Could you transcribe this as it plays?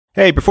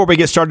Hey, before we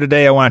get started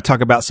today, I want to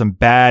talk about some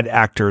bad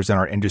actors in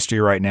our industry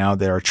right now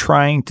that are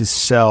trying to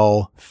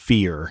sell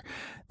fear.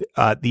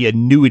 The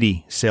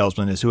annuity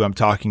salesman is who I'm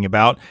talking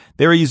about.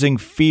 They're using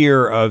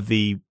fear of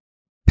the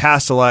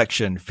past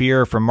election,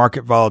 fear from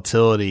market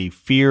volatility,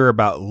 fear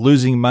about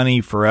losing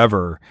money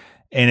forever.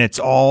 And it's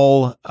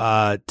all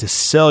to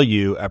sell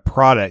you a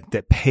product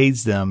that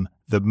pays them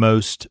the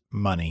most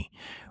money.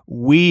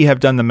 We have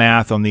done the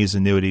math on these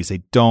annuities.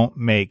 They don't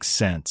make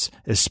sense,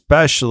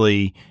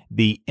 especially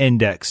the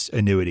indexed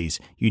annuities.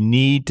 You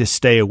need to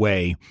stay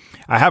away.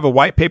 I have a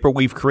white paper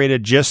we've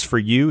created just for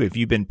you. If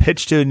you've been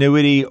pitched an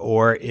annuity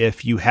or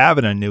if you have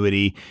an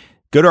annuity,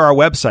 go to our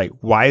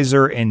website,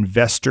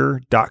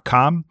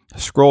 wiserinvestor.com.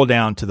 Scroll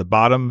down to the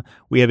bottom.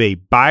 We have a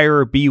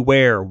buyer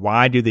beware.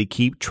 Why do they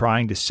keep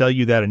trying to sell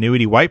you that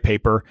annuity white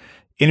paper?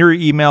 Enter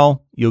your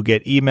email. You'll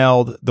get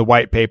emailed the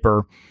white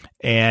paper,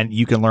 and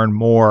you can learn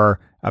more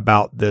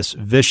about this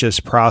vicious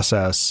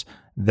process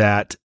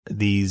that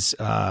these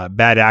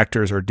bad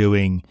actors are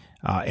doing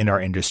in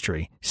our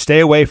industry. Stay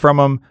away from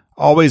them.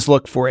 Always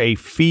look for a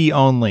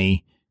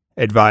fee-only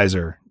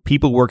advisor,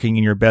 people working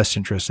in your best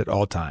interest at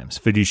all times,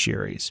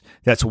 fiduciaries.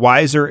 That's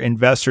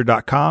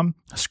wiserinvestor.com.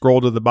 Scroll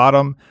to the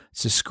bottom,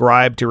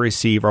 subscribe to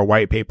receive our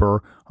white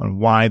paper on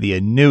why the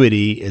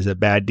annuity is a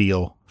bad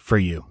deal for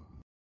you.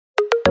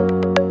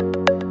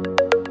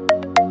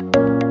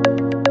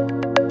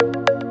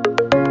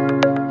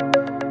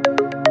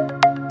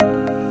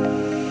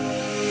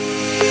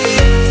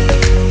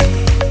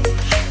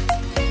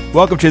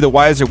 Welcome to the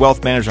Wiser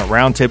Wealth Management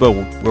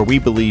Roundtable, where we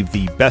believe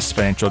the best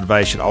financial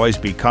advice should always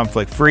be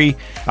conflict-free.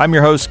 I'm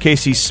your host,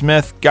 Casey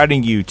Smith.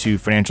 Guiding you to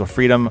financial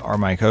freedom are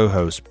my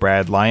co-hosts,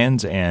 Brad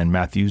Lyons and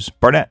Matthews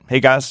Barnett. Hey,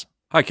 guys.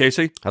 Hi,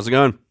 Casey. How's it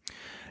going?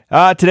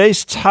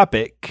 Today's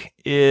topic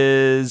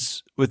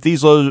is, with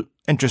these low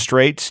interest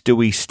rates, do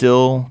we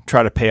still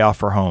try to pay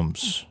off our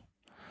homes?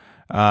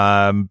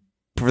 For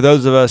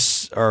those of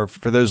us, or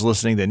for those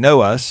listening that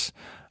know us,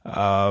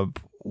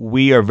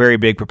 we are very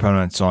big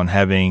proponents on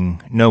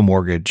having no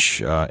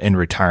mortgage in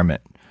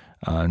retirement.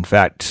 In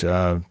fact,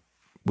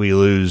 we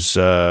lose,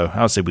 I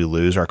don't say we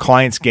lose, our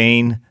clients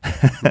gain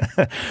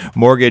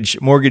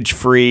mortgage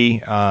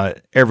free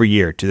every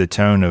year to the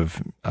tune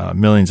of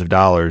millions of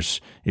dollars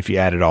if you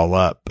add it all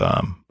up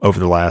over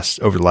the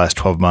last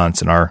 12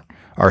 months and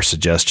our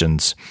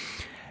suggestions.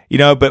 You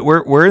know, but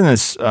we're in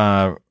this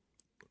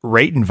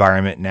rate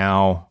environment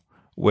now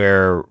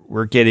where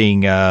we're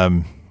getting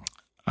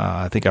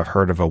I think I've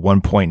heard of a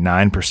 1.9%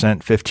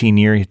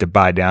 15-year. You have to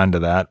buy down to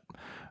that.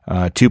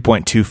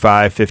 2.25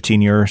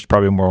 15-year is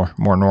probably more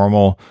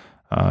normal.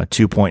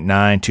 2.9,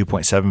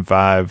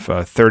 2.75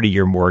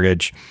 30-year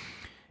mortgage.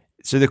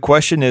 So the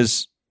question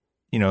is,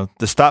 you know,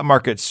 the stock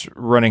market's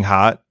running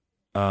hot.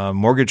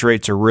 Mortgage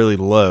rates are really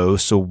low.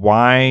 So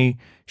why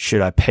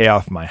should I pay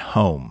off my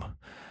home?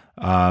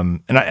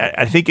 And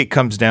I think it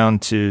comes down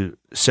to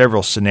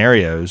several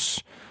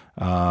scenarios.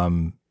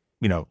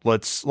 You know,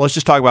 let's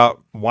just talk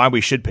about why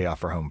we should pay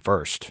off our home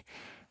first.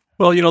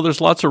 Well, you know, there's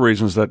lots of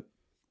reasons that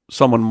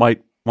someone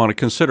might want to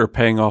consider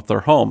paying off their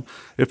home.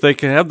 If they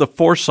can have the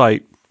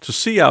foresight to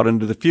see out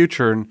into the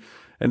future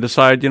and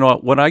decide, you know,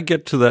 when I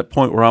get to that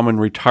point where I'm in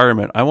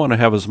retirement, I want to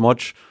have as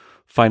much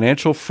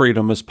financial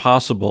freedom as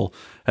possible.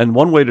 And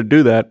one way to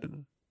do that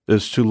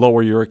is to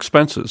lower your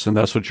expenses. And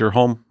that's what your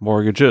home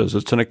mortgage is.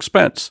 It's an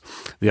expense.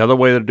 The other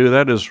way to do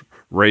that is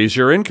raise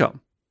your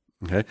income.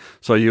 Okay,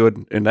 so you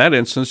would, in that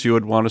instance, you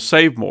would want to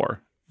save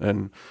more,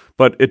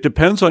 but it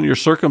depends on your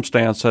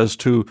circumstance as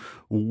to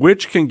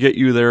which can get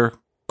you there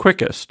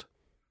quickest,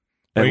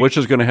 and which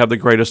is going to have the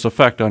greatest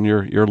effect on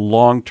your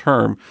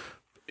long-term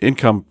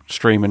income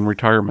stream in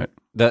retirement.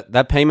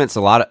 That payment's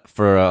a lot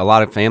for a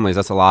lot of families.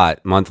 That's a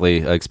lot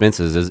monthly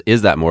expenses.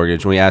 Is that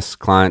mortgage? When we ask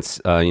clients,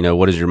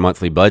 what is your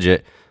monthly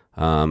budget?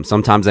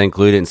 Sometimes they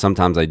include it and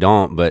sometimes they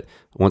don't, but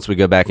once we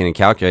go back in and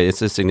calculate,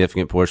 it's a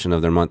significant portion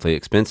of their monthly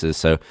expenses.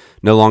 So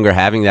no longer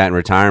having that in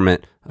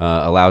retirement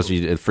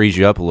it frees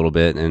you up a little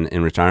bit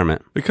in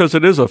retirement. Because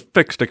it is a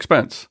fixed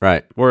expense.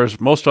 Right. Whereas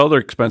most other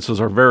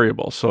expenses are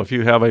variable. So if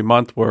you have a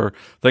month where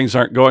things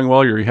aren't going well,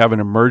 or you have an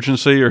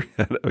emergency or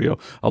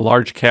a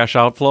large cash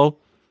outflow,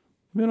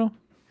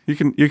 you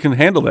can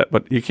handle that,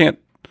 but you can't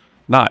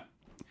not.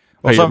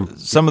 Well,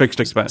 some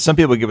fixed expense. Some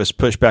people give us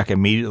pushback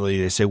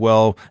immediately. They say,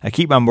 well, I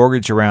keep my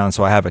mortgage around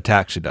so I have a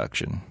tax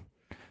deduction.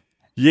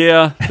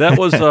 Yeah, that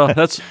was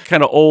that's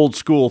kind of old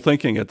school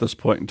thinking at this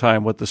point in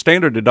time, with the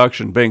standard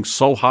deduction being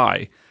so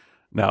high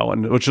now,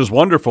 and which is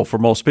wonderful for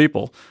most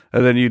people.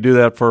 And then you do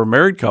that for a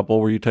married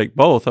couple where you take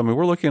both. I mean,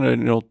 we're looking at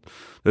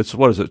it's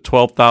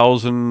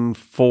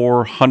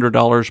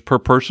 $12,400 per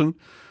person.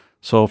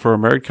 So for a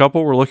married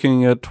couple, we're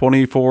looking at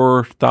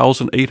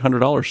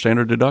 $24,800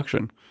 standard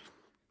deduction.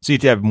 So you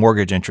have to have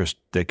mortgage interest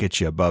that gets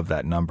you above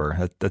that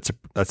number. That's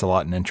a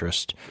lot in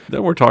interest.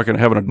 Then we're talking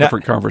having a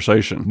different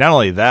conversation. Not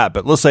only that,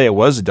 but let's say it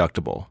was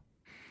deductible.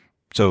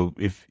 So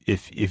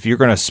if you're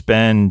going to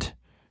spend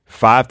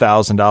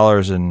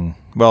 $5,000 in,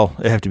 well,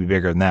 it'd have to be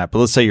bigger than that. But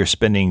let's say you're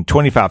spending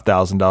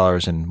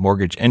 $25,000 in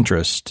mortgage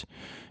interest,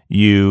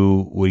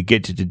 you would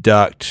get to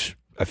deduct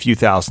a few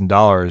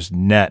 $1,000s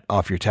net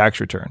off your tax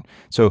return.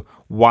 So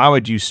why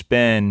would you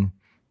spend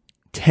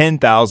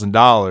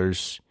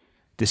 $10,000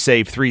 to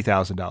save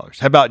 $3,000?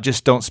 How about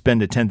just don't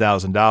spend the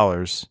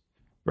 $10,000,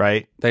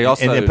 right? They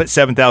also, and then put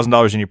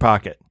 $7,000 in your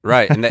pocket.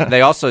 Right, and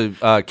they also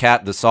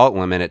capped the SALT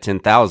limit at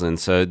 10,000.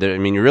 So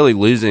you're really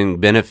losing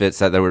benefits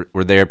that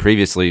were there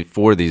previously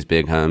for these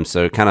big homes.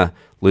 So it kind of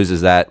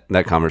loses that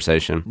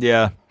conversation.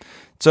 Yeah.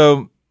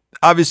 So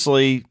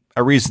obviously,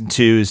 a reason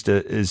too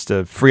is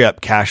to free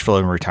up cash flow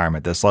in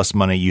retirement. That's less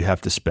money you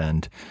have to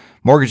spend.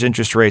 Mortgage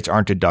interest rates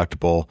aren't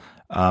deductible.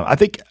 I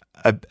think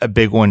a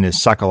big one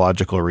is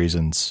psychological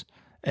reasons.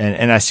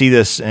 And I see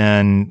this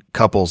in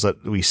couples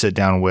that we sit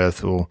down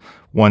with.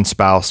 One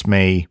spouse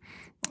may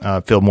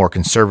feel more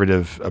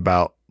conservative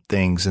about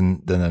things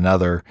than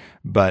another.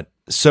 But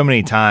so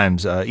many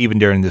times, even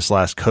during this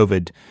last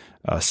COVID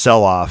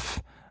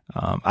sell-off,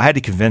 I had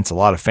to convince a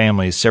lot of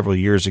families several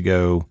years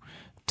ago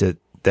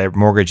that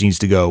mortgage needs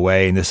to go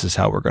away, and this is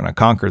how we're going to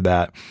conquer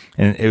that.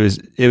 And it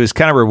was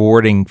kind of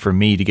rewarding for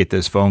me to get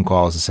those phone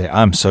calls to say,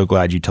 I'm so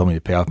glad you told me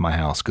to pay off my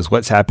house, because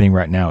what's happening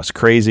right now is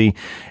crazy.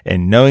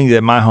 And knowing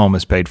that my home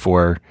is paid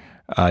for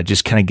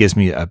just kind of gives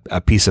me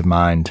a peace of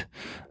mind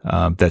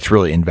that's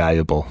really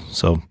invaluable.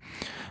 So,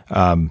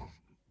 I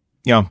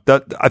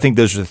think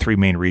those are the three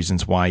main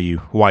reasons why you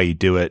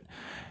do it.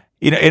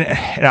 And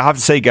I have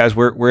to say, guys,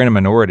 we're in a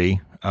minority.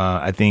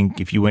 I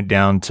think if you went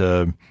down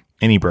to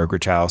any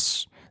brokerage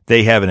house,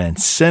 they have an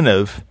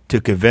incentive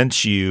to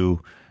convince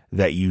you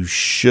that you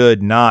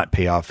should not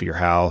pay off your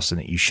house and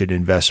that you should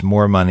invest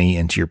more money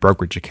into your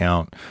brokerage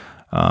account,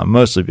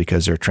 mostly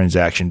because they're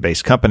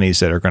transaction-based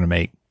companies that are going to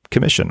make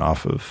commission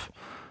off of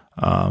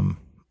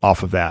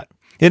that.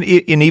 And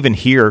even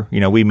here,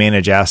 we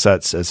manage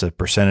assets as a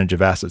percentage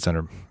of assets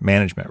under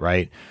management,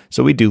 right?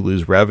 So we do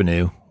lose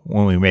revenue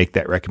when we make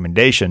that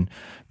recommendation,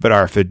 but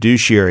our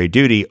fiduciary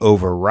duty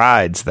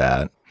overrides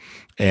that.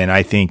 And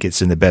I think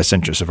it's in the best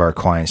interest of our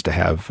clients to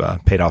have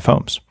paid off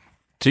homes.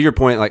 To your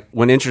point, like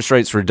when interest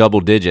rates were double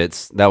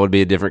digits, that would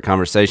be a different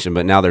conversation.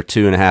 But now they're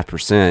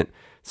 2.5%.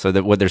 So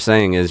that what they're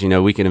saying is,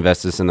 we can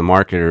invest this in the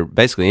market or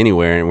basically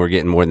anywhere, and we're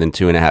getting more than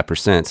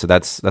 2.5%. So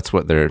that's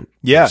what they're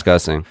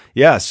discussing.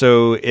 Yeah.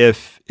 So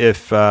if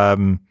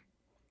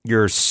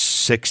you're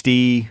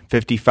 60,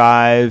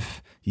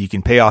 55, you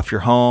can pay off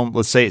your home.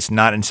 Let's say it's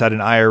not inside an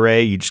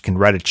IRA. You just can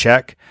write a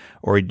check,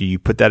 or do you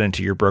put that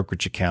into your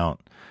brokerage account?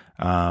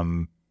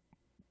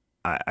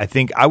 I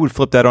think I would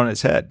flip that on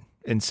its head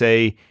and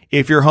say,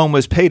 if your home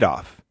was paid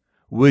off,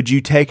 would you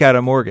take out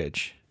a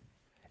mortgage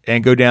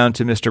and go down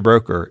to Mr.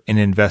 Broker and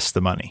invest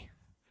the money?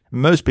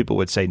 Most people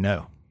would say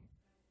no,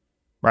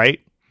 right?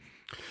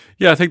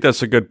 Yeah, I think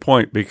that's a good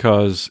point,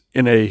 because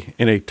in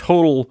a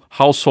total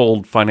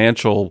household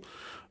financial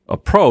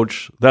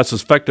approach, that's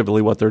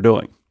effectively what they're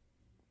doing.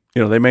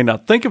 They may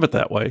not think of it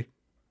that way,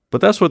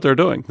 but that's what they're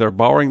doing. They're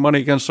borrowing money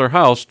against their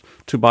house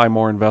to buy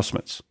more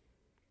investments.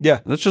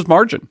 Yeah. That's just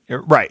margin.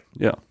 Right.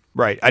 Yeah.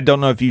 Right. I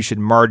don't know if you should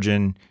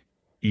margin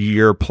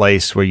your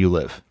place where you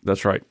live.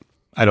 That's right.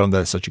 I don't know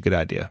that's such a good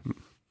idea.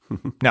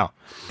 Now,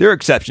 there are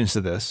exceptions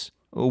to this.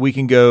 We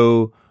can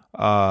go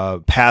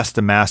past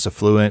the mass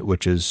affluent,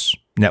 which is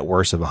net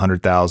worth of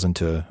 100,000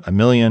 to $1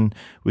 million.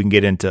 We can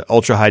get into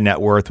ultra high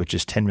net worth, which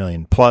is 10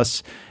 million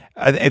plus.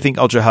 I think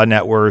ultra high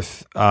net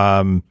worth,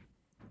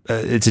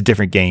 it's a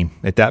different game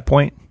at that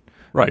point.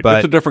 Right. But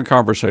it's a different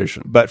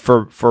conversation. But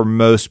for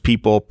most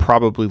people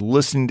probably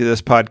listening to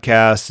this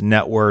podcast,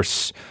 net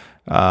worths,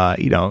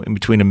 in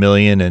between $1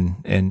 million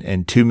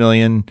and 2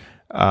 million,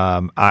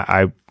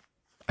 I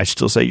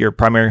still say your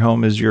primary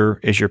home is your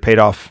paid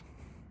off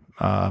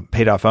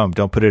home.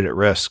 Don't put it at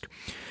risk.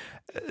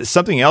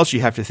 Something else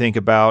you have to think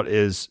about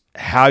is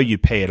how you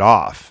pay it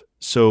off.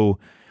 So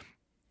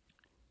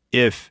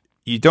if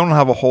you don't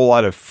have a whole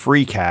lot of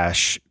free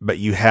cash, but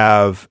you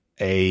have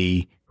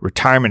a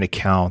retirement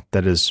account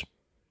that is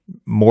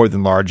more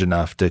than large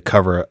enough to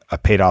cover a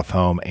paid off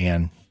home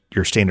and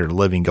your standard of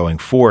living going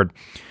forward,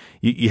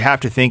 you have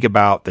to think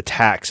about the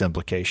tax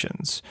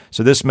implications.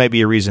 So this may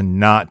be a reason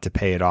not to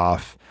pay it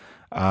off.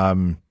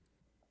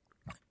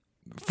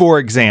 For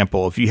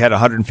example, if you had a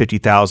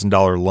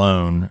 $150,000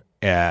 loan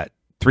at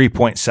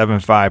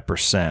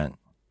 3.75%,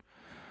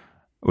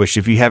 which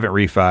if you haven't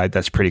refied,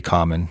 that's pretty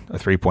common, a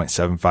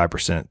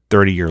 3.75%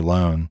 30-year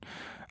loan,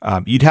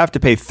 you'd have to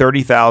pay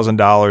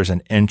 $30,000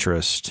 in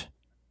interest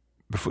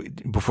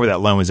before that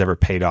loan was ever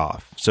paid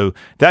off. So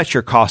that's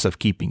your cost of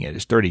keeping it,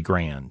 is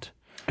 $30,000.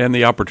 And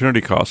the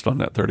opportunity cost on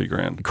that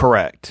 $30,000.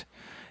 Correct.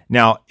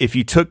 Now, if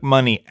you took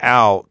money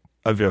out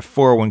of your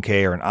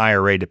 401k or an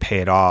IRA to pay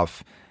it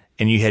off,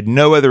 and you had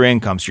no other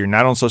income, so you're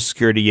not on Social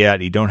Security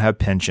yet, you don't have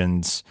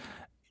pensions,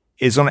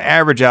 it's on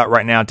average out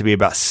right now to be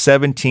about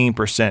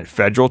 17%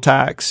 federal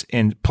tax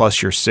and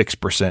plus your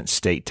 6%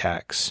 state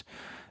tax.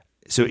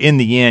 So in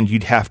the end,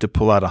 you'd have to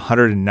pull out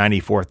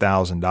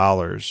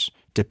 $194,000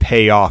 to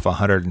pay off a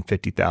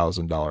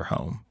 $150,000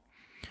 home.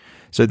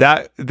 So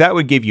that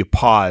would give you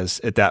pause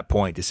at that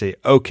point to say,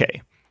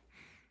 okay,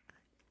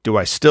 do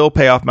I still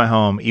pay off my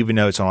home even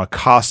though it's going to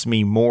cost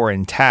me more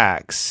in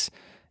tax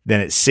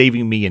then it's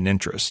saving me in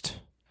interest.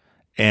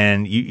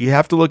 And you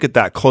have to look at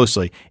that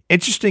closely.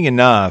 Interesting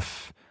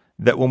enough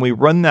that when we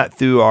run that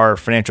through our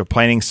financial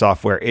planning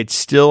software, it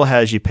still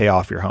has you pay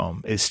off your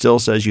home. It still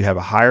says you have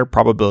a higher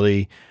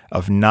probability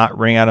of not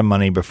running out of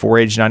money before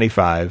age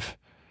 95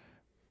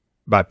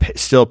 by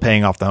still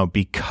paying off the home,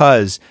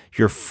 because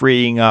you're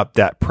freeing up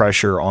that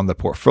pressure on the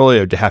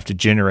portfolio to have to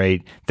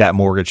generate that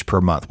mortgage per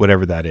month,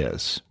 whatever that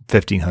is,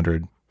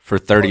 $1,500 for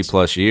 30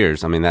 plus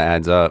years. I mean, that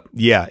adds up.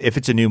 Yeah, if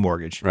it's a new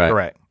mortgage, right?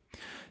 Correct.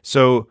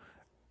 So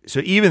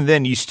even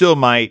then, you still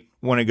might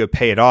want to go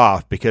pay it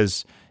off,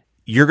 because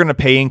you're going to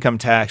pay income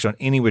tax on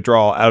any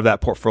withdrawal out of that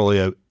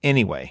portfolio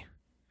anyway.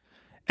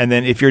 And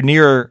then if you're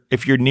near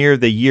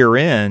the year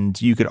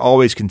end, you could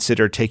always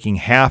consider taking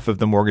half of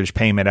the mortgage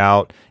payment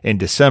out in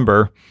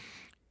December,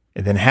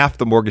 and then half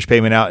the mortgage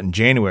payment out in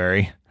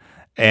January,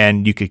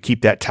 and you could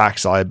keep that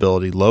tax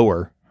liability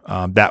lower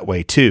that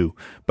way too.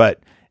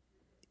 But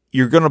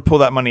you're going to pull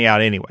that money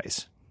out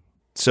anyways.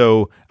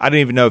 So I don't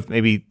even know if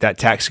maybe that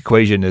tax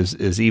equation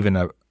is even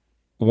a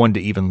one to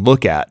even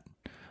look at.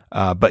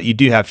 But you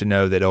do have to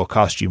know that it'll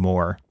cost you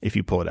more if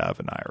you pull it out of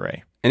an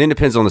IRA. And it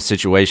depends on the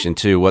situation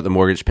too, what the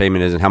mortgage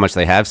payment is and how much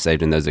they have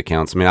saved in those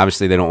accounts. I mean,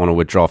 obviously they don't want to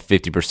withdraw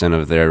 50%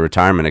 of their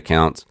retirement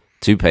accounts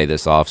to pay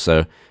this off.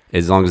 So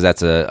as long as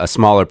that's a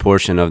smaller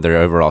portion of their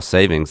overall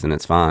savings, then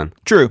it's fine.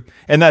 True.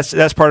 And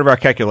that's part of our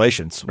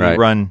calculations. Right.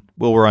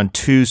 We'll run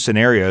two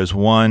scenarios.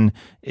 One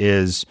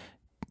is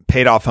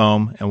paid off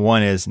home and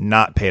one is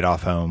not paid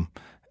off home.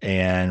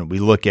 And we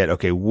look at,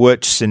 okay,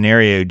 which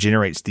scenario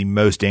generates the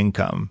most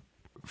income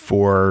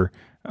for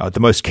the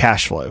most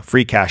cash flow,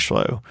 free cash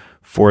flow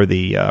for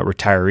the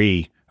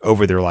retiree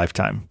over their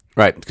lifetime.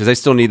 Right, because they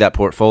still need that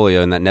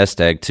portfolio and that nest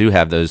egg to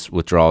have those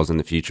withdrawals in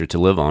the future to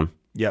live on.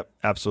 Yep,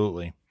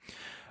 absolutely.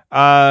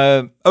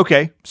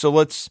 Okay, so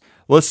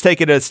let's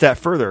take it a step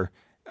further.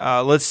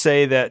 Let's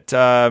say that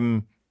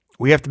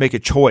we have to make a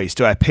choice.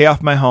 Do I pay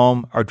off my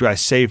home or do I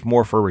save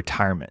more for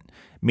retirement?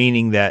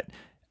 Meaning that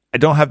I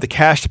don't have the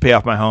cash to pay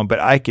off my home, but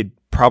I could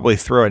probably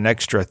throw an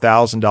extra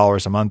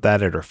 $1,000 a month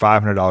at it or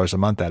 $500 a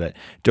month at it.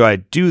 Do I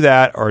do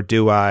that, or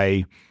do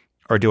I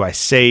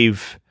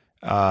save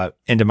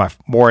into my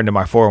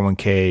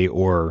 401k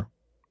or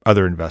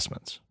other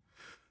investments?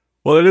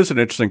 Well, it is an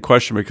interesting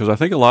question, because I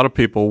think a lot of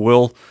people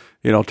will,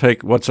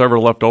 take what's ever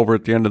left over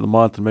at the end of the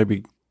month and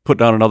maybe put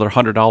down another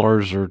 $100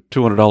 or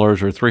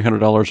 $200 or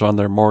 $300 on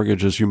their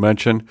mortgage, as you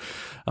mentioned.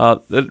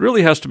 It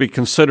really has to be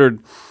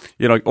considered,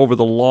 over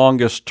the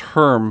longest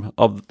term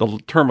of the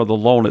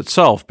loan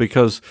itself,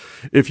 because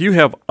if you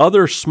have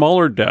other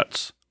smaller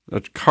debts,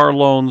 car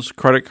loans,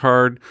 credit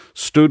card,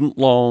 student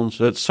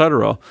loans,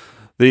 etc.,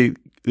 the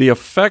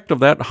effect of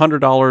that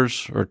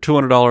 $100 or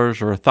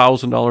 $200 or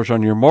 $1,000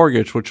 on your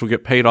mortgage, which will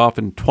get paid off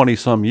in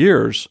 20-some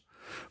years,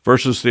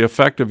 versus the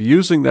effect of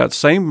using that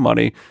same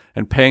money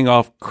and paying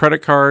off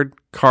credit card,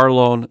 car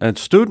loan, and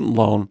student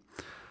loan,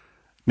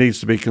 needs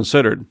to be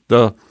considered.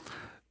 The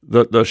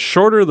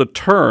shorter the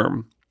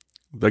term,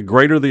 the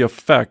greater the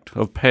effect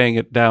of paying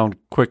it down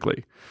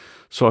quickly.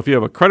 So if you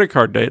have a credit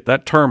card date,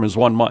 that term is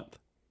 1 month.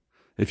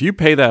 If you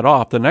pay that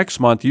off, the next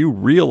month you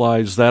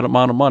realize that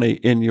amount of money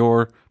in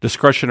your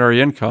discretionary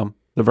income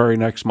the very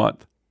next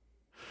month.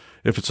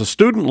 If it's a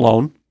student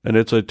loan, and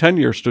it's a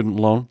 10-year student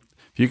loan,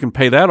 if you can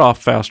pay that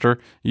off faster,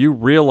 you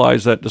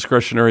realize that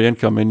discretionary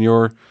income in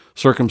your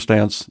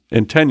circumstance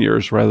in 10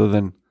 years rather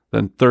than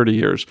 30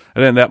 years.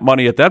 And then that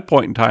money at that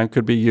point in time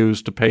could be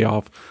used to pay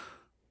off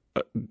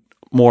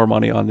more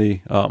money on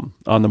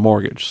the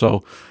mortgage.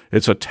 So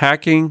it's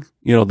attacking,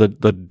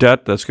 the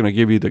debt that's going to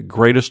give you the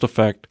greatest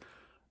effect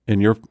in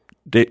your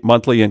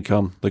monthly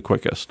income the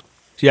quickest.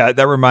 Yeah,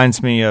 that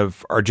reminds me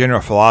of our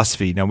general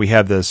philosophy. Now we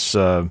have this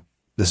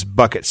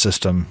bucket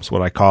system is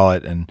what I call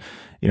it, and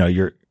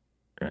it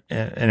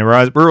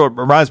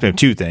reminds me of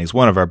two things.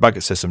 One of our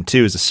bucket system,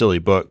 two, is a silly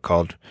book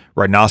called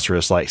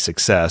Rhinoceros-Like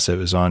Success. It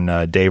was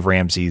on Dave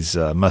Ramsey's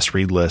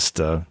must-read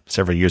list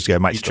several years ago.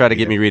 You try to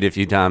get me read it a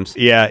few times.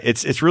 Yeah,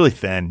 it's really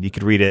thin. You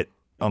could read it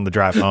on the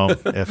drive home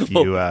if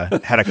you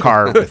had a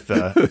car with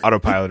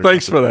autopilot.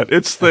 Thanks for that.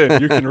 It's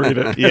thin. You can read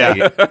it.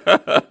 Yeah.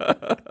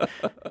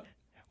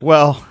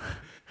 Well,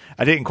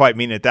 I didn't quite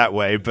mean it that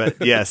way, but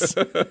yes.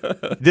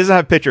 It doesn't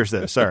have pictures,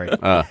 though. Sorry.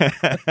 But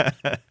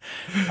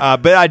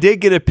I did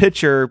get a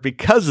picture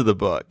because of the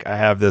book. I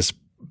have this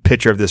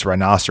picture of this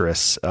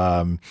rhinoceros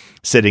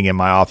sitting in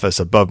my office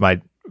above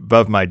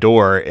my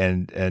door,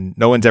 and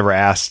no one's ever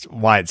asked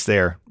why it's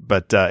there.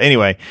 But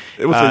anyway.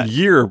 It was a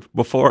year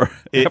before,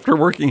 after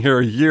working here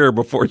a year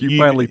before you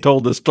finally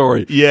told this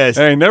story. Yes.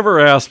 And I never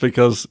asked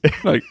because,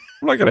 I'm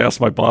not going to ask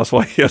my boss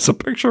why he has a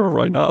picture of a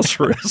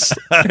rhinoceros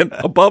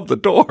above the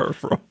door.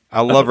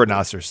 I love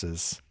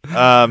rhinoceroses.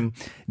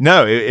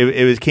 No,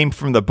 it came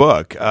from the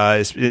book.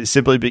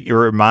 It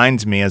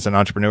reminds me as an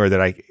entrepreneur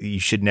that you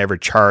should never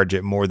charge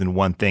at more than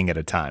one thing at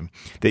a time,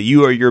 that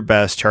you are your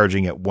best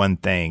charging at one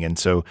thing. And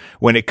so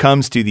when it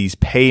comes to these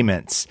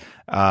payments,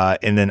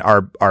 and then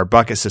our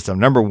bucket system,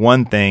 number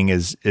one thing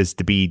is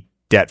to be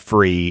debt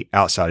free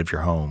outside of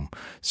your home.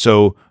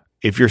 So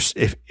if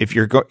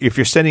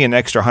you're sending an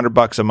extra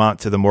 $100 a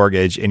month to the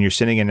mortgage and you're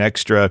sending an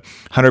extra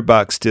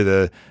 $100 to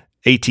the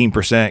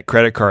 18%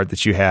 credit card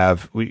that you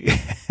have,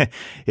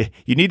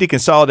 you need to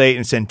consolidate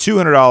and send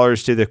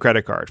 $200 to the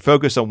credit card.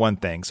 Focus on one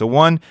thing. So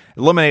one,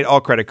 eliminate all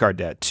credit card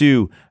debt.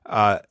 Two,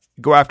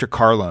 go after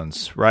car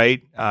loans,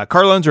 right?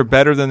 Car loans are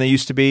better than they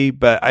used to be,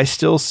 but I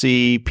still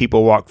see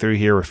people walk through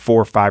here with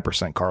 4 or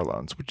 5% car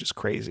loans, which is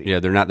crazy. Yeah,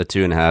 they're not the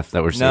 2.5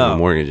 that we're seeing with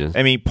mortgages.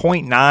 I mean,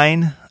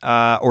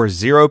 0.9 or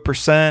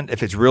 0%,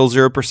 if it's real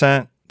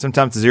 0%.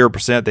 Sometimes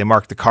 0%, they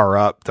mark the car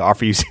up to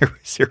offer you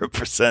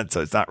 0%, so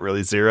it's not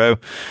really zero.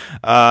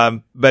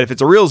 But if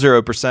it's a real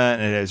 0%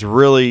 and it's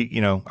really,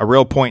 a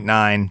real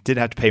 0.9, did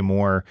have to pay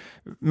more,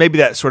 maybe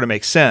that sort of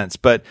makes sense.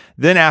 But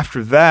then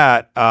after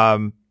that,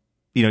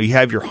 you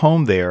have your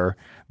home there.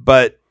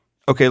 But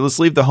okay, let's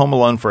leave the home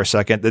alone for a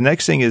second. The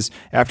next thing is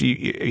after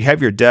you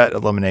have your debt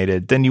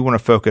eliminated, then you want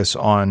to focus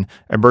on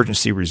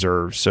emergency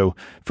reserves. So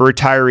for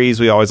retirees,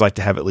 we always like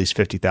to have at least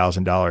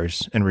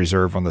 $50,000 in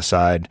reserve on the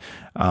side.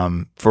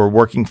 For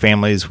working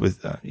families,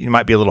 you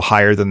might be a little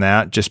higher than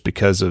that just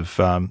because of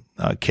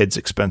kids'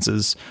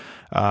 expenses.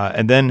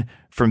 And then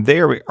from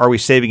there, are we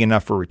saving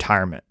enough for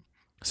retirement?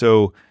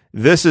 So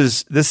this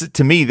is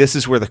to me, this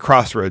is where the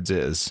crossroads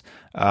is,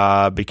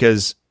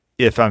 because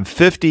if I'm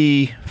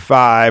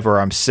 55 or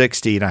I'm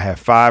 60 and I have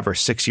 5 or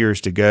 6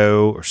 years to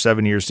go or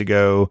 7 years to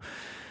go,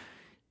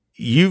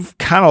 you've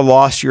kind of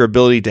lost your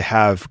ability to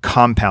have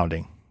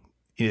compounding.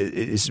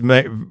 It's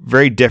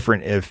very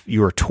different if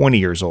you are 20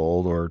 years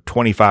old or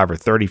 25 or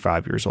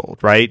 35 years old,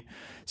 right?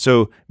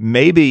 So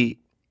maybe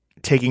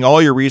taking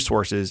all your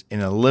resources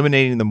and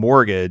eliminating the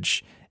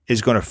mortgage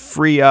is going to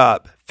free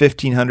up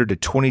 $1,500 to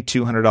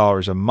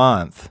 $2,200 a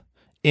month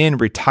in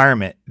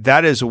retirement.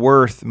 That is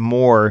worth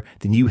more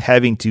than you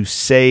having to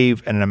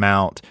save an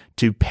amount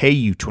to pay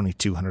you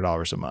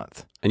 $2,200 a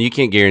month. And you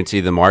can't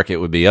guarantee the market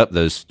would be up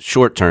those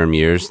short-term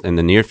years in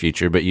the near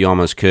future, but you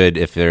almost could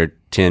if they're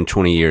 10,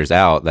 20 years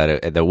out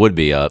that would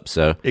be up.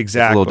 So exactly. It's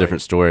a little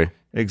different story.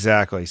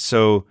 Exactly.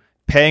 So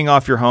paying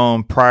off your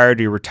home prior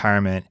to your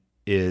retirement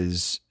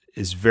is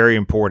very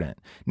important.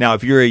 Now,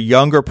 if you're a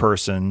younger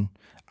person,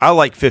 I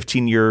like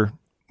 15-year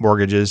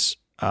mortgages.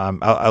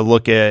 I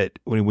look at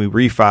when we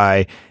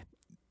refi,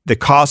 the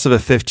cost of a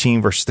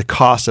 15 versus the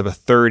cost of a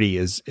 30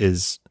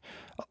 is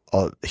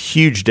a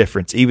huge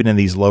difference, even in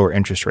these lower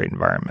interest rate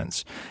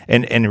environments.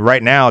 And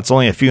right now, it's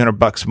only a few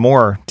 $100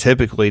 more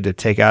typically to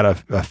take out a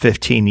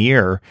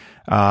 15-year.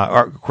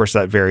 Of course,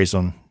 that varies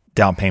on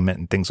down payment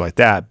and things like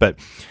that. But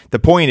the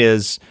point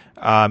is,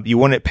 you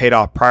want it paid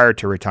off prior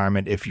to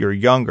retirement if you're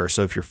younger.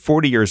 So if you're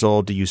 40 years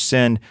old, do you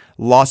send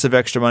lots of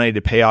extra money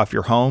to pay off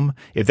your home?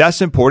 If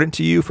that's important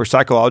to you for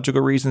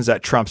psychological reasons,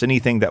 that trumps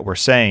anything that we're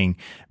saying.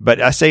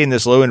 But I say in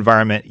this low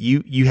environment,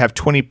 you have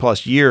 20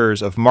 plus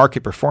years of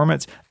market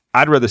performance.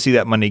 I'd rather see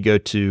that money go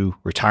to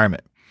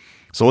retirement.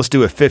 So let's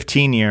do a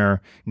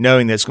 15-year,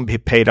 knowing that it's going to be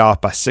paid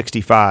off by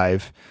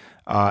 65,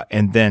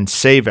 and then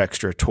save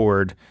extra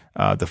toward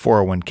the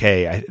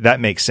 401k. That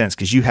makes sense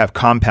because you have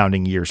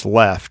compounding years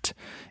left.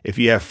 If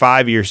you have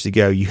 5 years to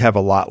go, you have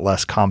a lot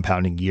less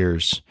compounding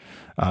years.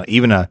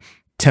 Even a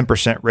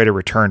 10% rate of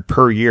return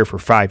per year for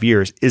 5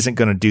 years isn't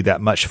going to do that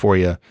much for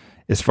you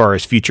as far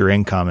as future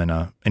income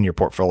in your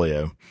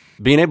portfolio.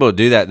 Being able to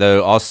do that,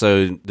 though,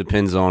 also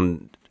depends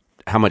on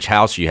how much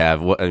house you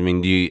have. Are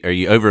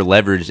you over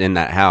leveraged in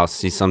that house?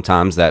 See,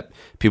 sometimes that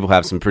people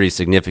have some pretty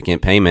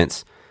significant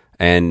payments,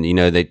 and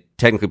they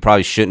technically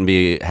probably shouldn't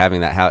be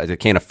having that house. They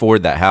can't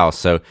afford that house.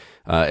 So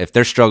if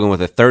they're struggling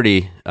with a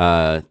 30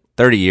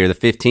 year, the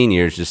 15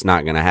 year is just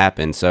not going to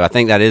happen. So I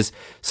think that is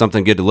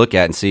something good to look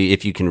at and see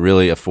if you can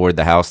really afford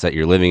the house that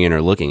you're living in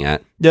or looking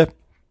at. Yeah,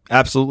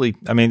 absolutely.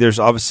 I mean, there's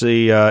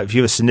obviously, if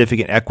you have a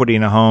significant equity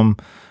in a home,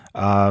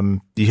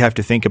 you have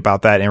to think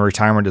about that in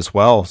retirement as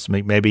well. So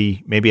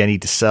maybe I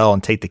need to sell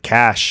and take the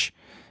cash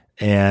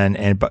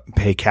and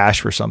pay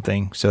cash for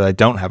something so that I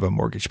don't have a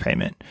mortgage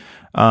payment.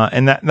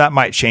 And that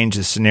might change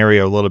the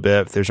scenario a little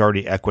bit. If there's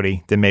already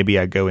equity, then maybe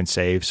I go and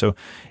save. So,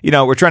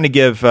 we're trying to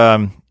give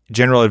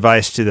general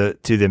advice to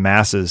the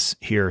masses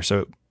here.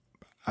 So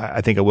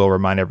I think I will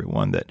remind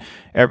everyone that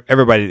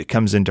everybody that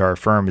comes into our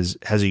firm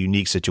has a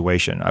unique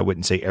situation. I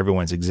wouldn't say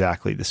everyone's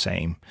exactly the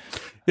same.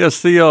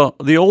 Yes, the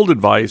old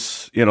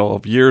advice,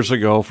 of years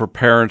ago for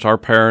our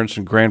parents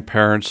and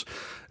grandparents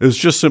is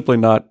just simply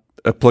not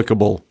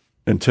applicable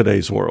in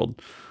today's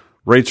world.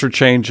 Rates are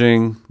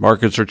changing,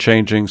 markets are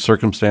changing,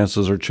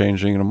 circumstances are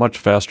changing at a much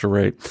faster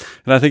rate.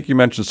 And I think you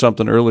mentioned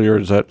something earlier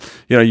is that,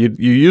 you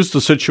use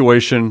the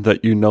situation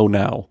that you know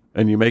now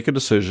and you make a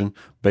decision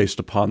based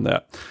upon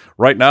that.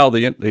 Right now,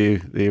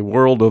 the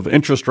world of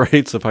interest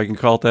rates, if I can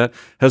call it that,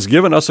 has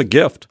given us a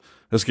gift.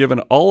 Has given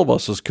all of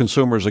us as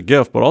consumers a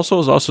gift, but also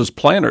as us as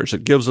planners.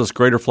 It gives us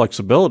greater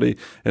flexibility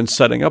in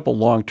setting up a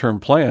long-term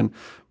plan,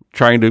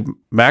 trying to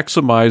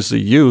maximize the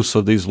use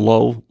of these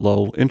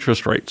low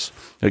interest rates.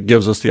 It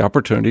gives us the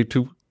opportunity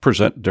to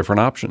present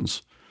different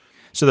options.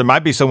 So there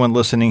might be someone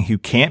listening who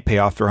can't pay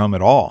off their home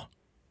at all.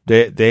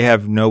 They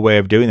have no way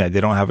of doing that.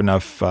 They don't have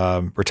enough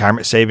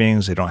retirement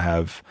savings. They don't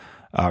have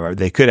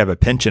They could have a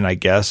pension, I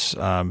guess,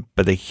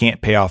 but they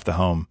can't pay off the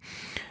home.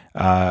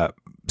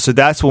 So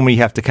that's when we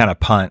have to kind of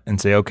punt and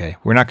say, okay,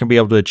 we're not going to be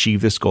able to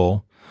achieve this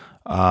goal,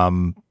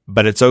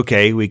 but it's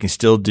okay. We can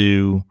still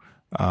do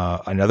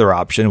another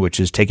option, which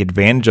is take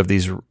advantage of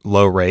these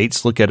low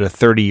rates, look at a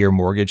 30-year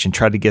mortgage and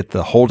try to get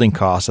the holding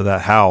cost of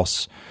that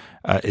house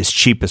as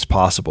cheap as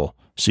possible.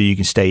 So you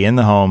can stay in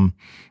the home.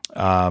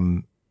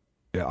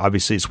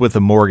 Obviously it's with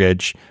a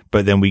mortgage,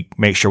 but then we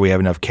make sure we have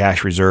enough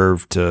cash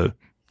reserve to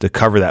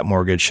cover that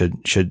mortgage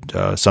should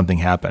something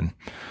happen.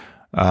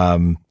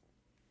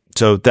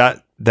 So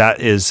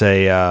that is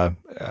I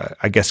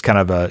guess kind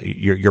of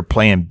your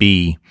plan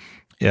B,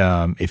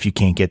 if you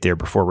can't get there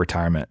before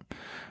retirement.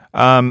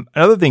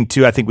 Another thing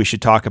too, I think we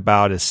should talk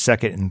about is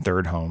second and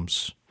third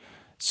homes.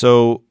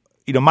 So,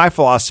 my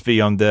philosophy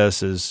on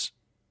this is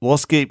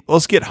let's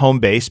get home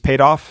base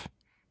paid off.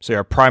 So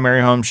our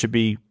primary home should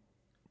be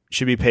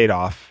paid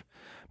off,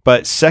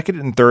 but second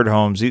and third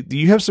homes,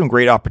 you have some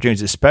great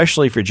opportunities,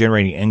 especially if you're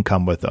generating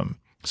income with them.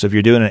 So if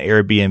you're doing an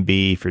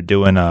Airbnb, if you're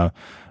doing a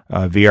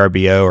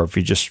VRBO, or if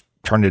you just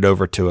turn it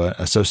over to an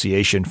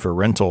association for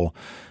rental,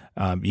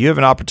 you have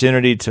an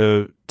opportunity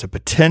to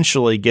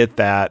potentially get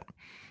that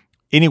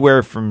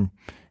anywhere from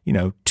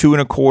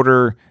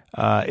 2.25%.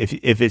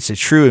 If it's a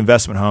true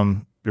investment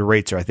home, the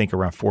rates are I think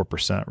around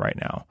 4% right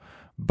now.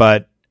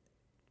 But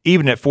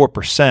even at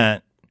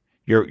 4%,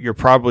 you're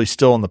probably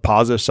still on the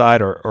positive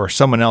side, or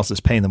someone else is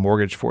paying the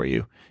mortgage for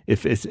you.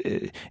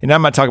 And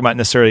I'm not talking about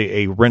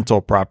necessarily a rental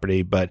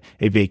property, but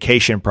a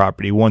vacation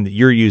property, one that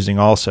you're using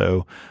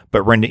also,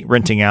 but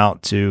renting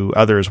out to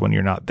others when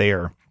you're not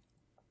there.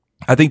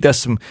 I think that's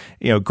some,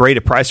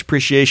 great price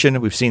appreciation.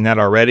 We've seen that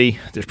already.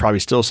 There's probably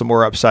still some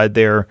more upside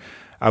there.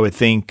 I would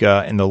think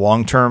in the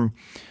long term,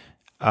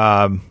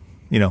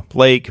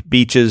 lake,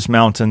 beaches,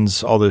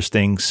 mountains, all those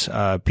things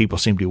people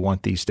seem to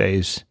want these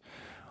days.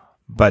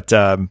 But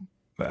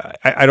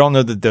I don't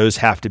know that those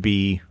have to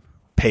be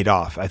paid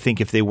off. I think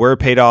if they were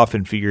paid off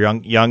and if you're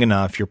young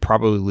enough, you're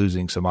probably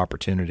losing some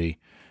opportunity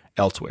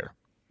elsewhere.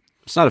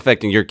 It's not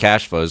affecting your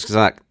cash flows because it's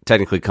not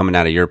technically coming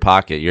out of your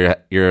pocket.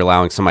 You're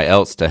allowing somebody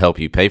else to help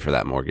you pay for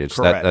that mortgage.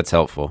 That's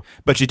helpful.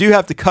 But you do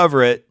have to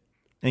cover it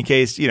in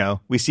case,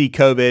 we see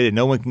COVID and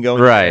no one can go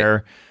anywhere.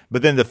 Right.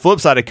 But then the flip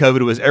side of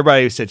COVID was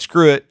everybody said,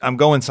 screw it, I'm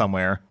going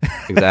somewhere.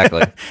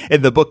 Exactly.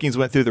 And the bookings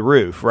went through the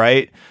roof,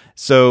 right?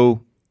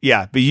 So,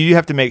 yeah, but you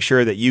have to make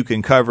sure that you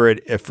can cover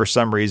it if for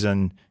some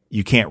reason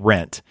you can't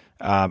rent.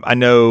 I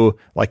know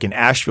like in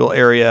Asheville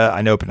area,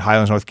 I know up in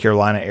Highlands, North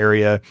Carolina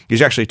area,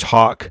 there's actually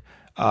talk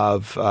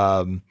of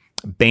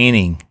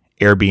banning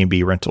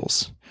Airbnb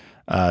rentals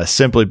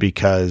simply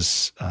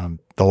because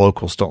the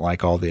locals don't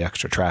like all the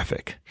extra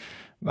traffic.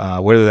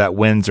 Whether that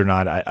wins or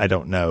not, I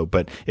don't know.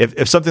 But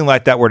if something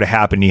like that were to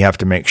happen, you have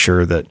to make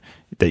sure that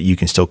you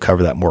can still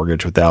cover that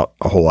mortgage without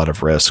a whole lot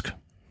of risk.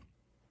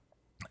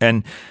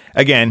 And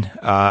again,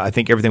 I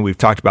think everything we've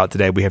talked about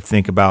today, we have to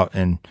think about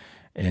in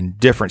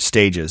different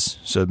stages.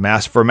 So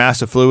for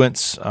mass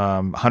affluence,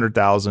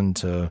 $100,000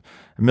 to $1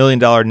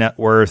 million net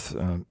worth,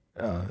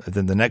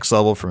 then the next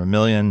level from $1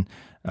 million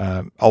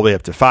all the way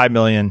up to $5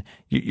 million.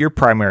 Your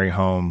primary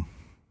home,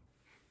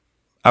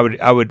 I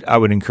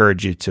would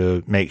encourage you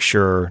to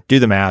do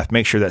the math,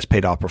 make sure that's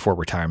paid off before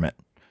retirement.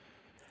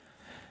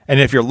 And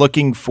if you're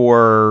looking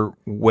for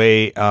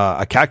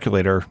a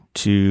calculator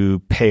to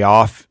pay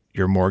off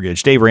your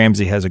mortgage, Dave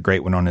Ramsey has a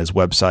great one on his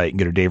website. You can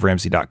go to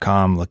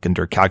daveramsey.com, look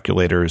under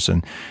calculators,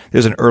 and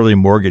there's an early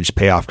mortgage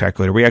payoff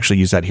calculator. We actually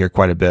use that here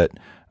quite a bit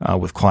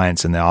with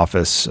clients in the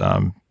office.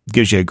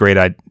 Gives you a great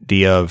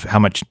idea of how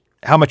much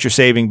you're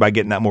saving by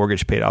getting that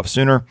mortgage paid off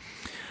sooner.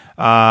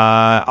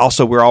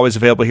 Also, we're always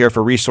available here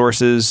for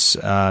resources.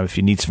 If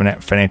you need some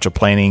financial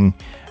planning,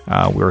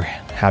 we're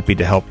happy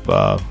to help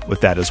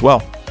with that as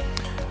well.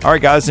 All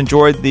right, guys,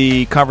 enjoyed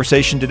the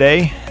conversation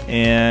today,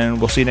 and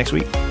we'll see you next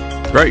week.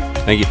 Great.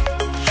 Thank you.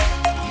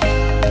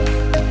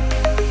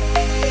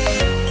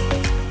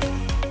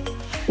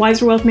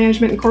 Weiser Wealth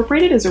Management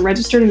Incorporated is a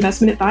registered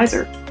investment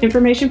advisor.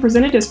 Information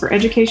presented is for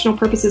educational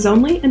purposes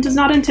only and does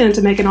not intend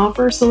to make an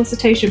offer or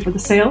solicitation for the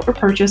sale or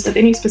purchase of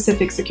any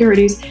specific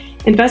securities,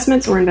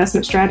 investments, or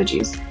investment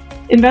strategies.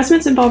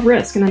 Investments involve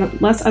risk and,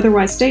 unless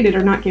otherwise stated,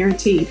 are not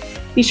guaranteed.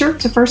 Be sure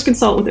to first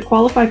consult with a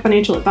qualified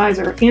financial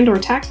advisor and/or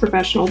tax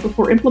professional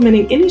before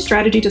implementing any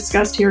strategy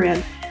discussed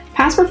herein.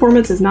 Past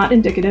performance is not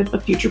indicative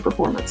of future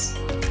performance.